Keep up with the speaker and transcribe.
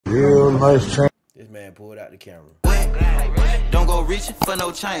Real nice chain. This man pulled out the camera. Don't go reaching for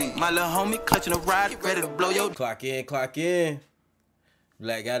no chain. My little homie clutching a ride, ready to blow your. Clock in, clock in.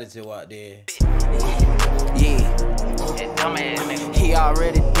 Black attitude out there. Yeah. He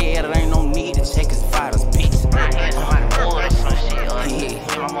already dead, there ain't no need to check his vitals, bitch.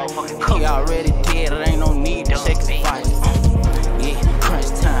 He already dead, there ain't no need to check his vitals. Yeah,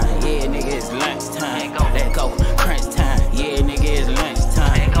 crunch time, yeah, nigga, it's lunch time. Let go, crunch time, yeah, nigga, it's lunch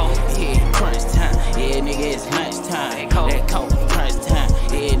time. Yeah, crunch time, yeah, nigga, it's lunch time. Let go, crunch time,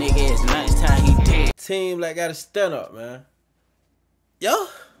 yeah, nigga, it's lunch time. He dead. Team like gotta stand up, man. Yo,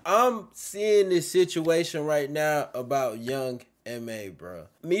 I'm seeing this situation right now about Young M.A, bro.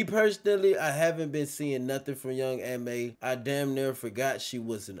 Me personally, I haven't been seeing nothing from Young M.A. I damn near forgot she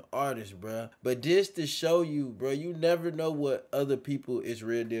was an artist, bro. But just to show you, bro, you never know what other people is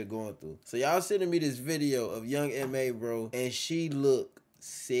real deal going through. So y'all sending me this video of Young M.A, bro, and she look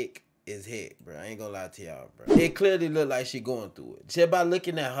sick as heck, bro. I ain't gonna lie to y'all, bro. It clearly look like she going through it. Just by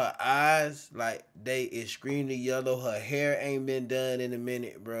looking at her eyes, like they extremely yellow. Her hair ain't been done in a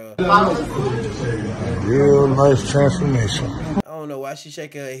minute, bro. Real nice transformation. I don't know why she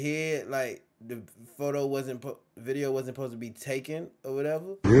shaking her head like the video wasn't supposed to be taken or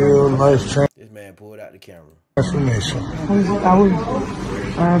whatever. Real nice This man pulled out the camera. transformation.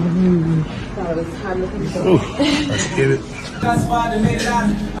 Let's get it.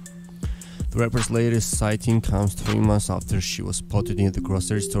 The rapper's latest sighting comes 3 months after she was spotted in the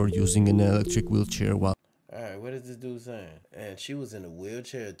grocery store using an electric wheelchair while... Alright, what is this dude saying? And she was in a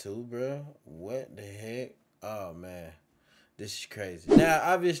wheelchair too, bro. What the heck? Oh, man. This is crazy. Now,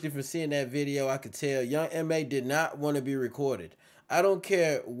 obviously, from seeing that video, I could tell Young M.A did not want to be recorded. I don't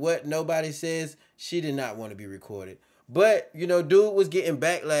care what nobody says. She did not want to be recorded. But, you know, dude was getting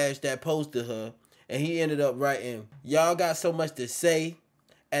backlash that posted her. And he ended up writing, "Y'all got so much to say,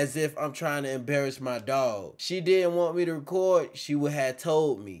 as if I'm trying to embarrass my dog. She didn't want me to record, she would have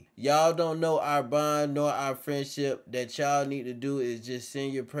told me. Y'all don't know our bond nor our friendship. That y'all need to do is just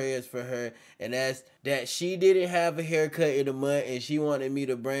send your prayers for her. And that's that she didn't have a haircut in a month and she wanted me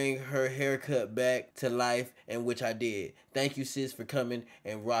to bring her haircut back to life, and which I did. Thank you, sis, for coming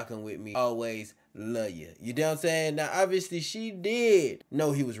and rocking with me. Always love you." You know what I'm saying? Now, obviously, she did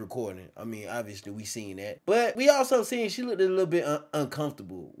know he was recording. I mean, obviously, we seen that. But we also seen she looked a little bit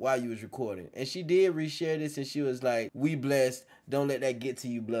uncomfortable while you was recording. And she did reshare this, and she was like, "We blessed. Don't let that get to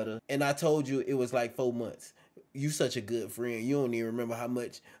you, blooder. And I told you it was like 4 months. You such a good friend. You don't even remember how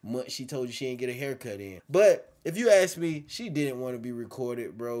much months she told you she didn't get a haircut in." But if you ask me, she didn't want to be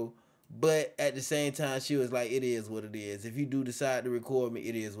recorded, bro. But at the same time, she was like, it is what it is. If you do decide to record me,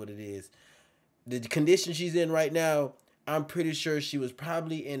 it is what it is. The condition she's in right now, I'm pretty sure she was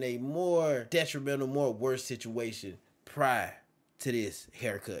probably in a more detrimental, more worse situation prior to this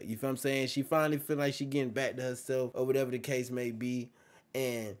haircut. You feel what I'm saying? She finally feel like she getting back to herself or whatever the case may be.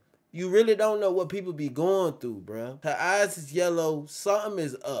 And you really don't know what people be going through, bro. Her eyes is yellow. Something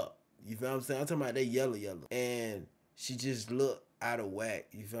is up. You feel what I'm saying? I'm talking about they yellow. And she just looked out of whack.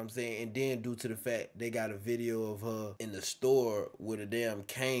 You feel what I'm saying? And then due to the fact they got a video of her in the store with a damn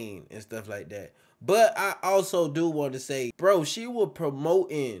cane and stuff like that. But I also do want to say, bro, she was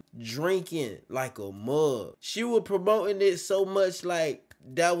promoting drinking like a mug. She was promoting it so much like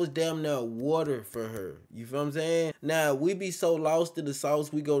that was damn near water for her. You feel what I'm saying? Now, we be so lost in the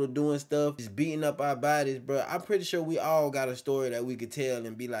sauce, we go to doing stuff, just beating up our bodies, bro. I'm pretty sure we all got a story that we could tell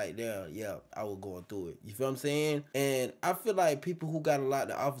and be like, yeah, I was going through it. You feel what I'm saying? And I feel like people who got a lot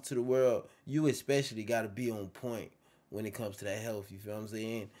to offer to the world, you especially got to be on point when it comes to that health. You feel what I'm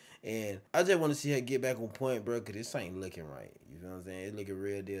saying? And I just want to see her get back on point, bro, because this ain't looking right. You feel what I'm saying? It's looking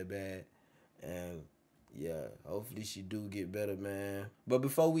real deal bad. And yeah, hopefully she do get better, man. But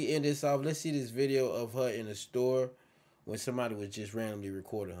before we end this off, let's see this video of her in the store when somebody was just randomly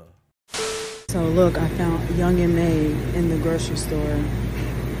recording her. So look, I found Young M.A in the grocery store.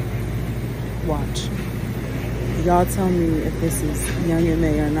 Watch. Y'all tell me if this is Young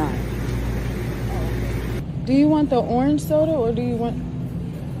M.A or not. Do you want the orange soda or do you want...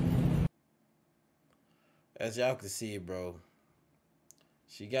 As y'all can see, bro,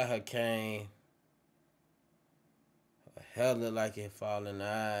 she got her cane. Her hair look like it falling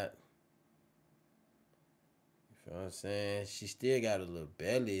out. You feel what I'm saying? She still got a little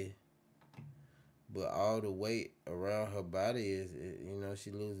belly, but all the weight around her body is, you know,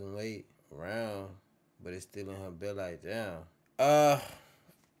 she losing weight around, but it's still in her belly like down.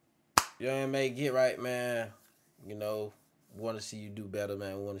 Young M.A, get right, man. You know, want to see you do better,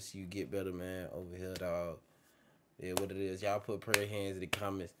 man. Want to see you get better, man. Over here, dog. Yeah, what it is. Y'all put prayer hands in the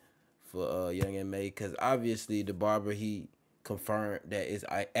comments for Young M.A, because obviously the barber, he confirmed that it's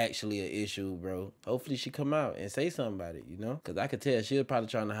actually an issue, bro. Hopefully she come out and say something about it, you know? Because I could tell she was probably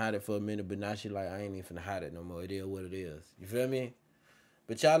trying to hide it for a minute, but now she like, I ain't even finna hide it no more. It is what it is. You feel me?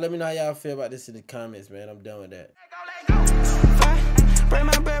 But y'all let me know how y'all feel about this in the comments, man. I'm done with that.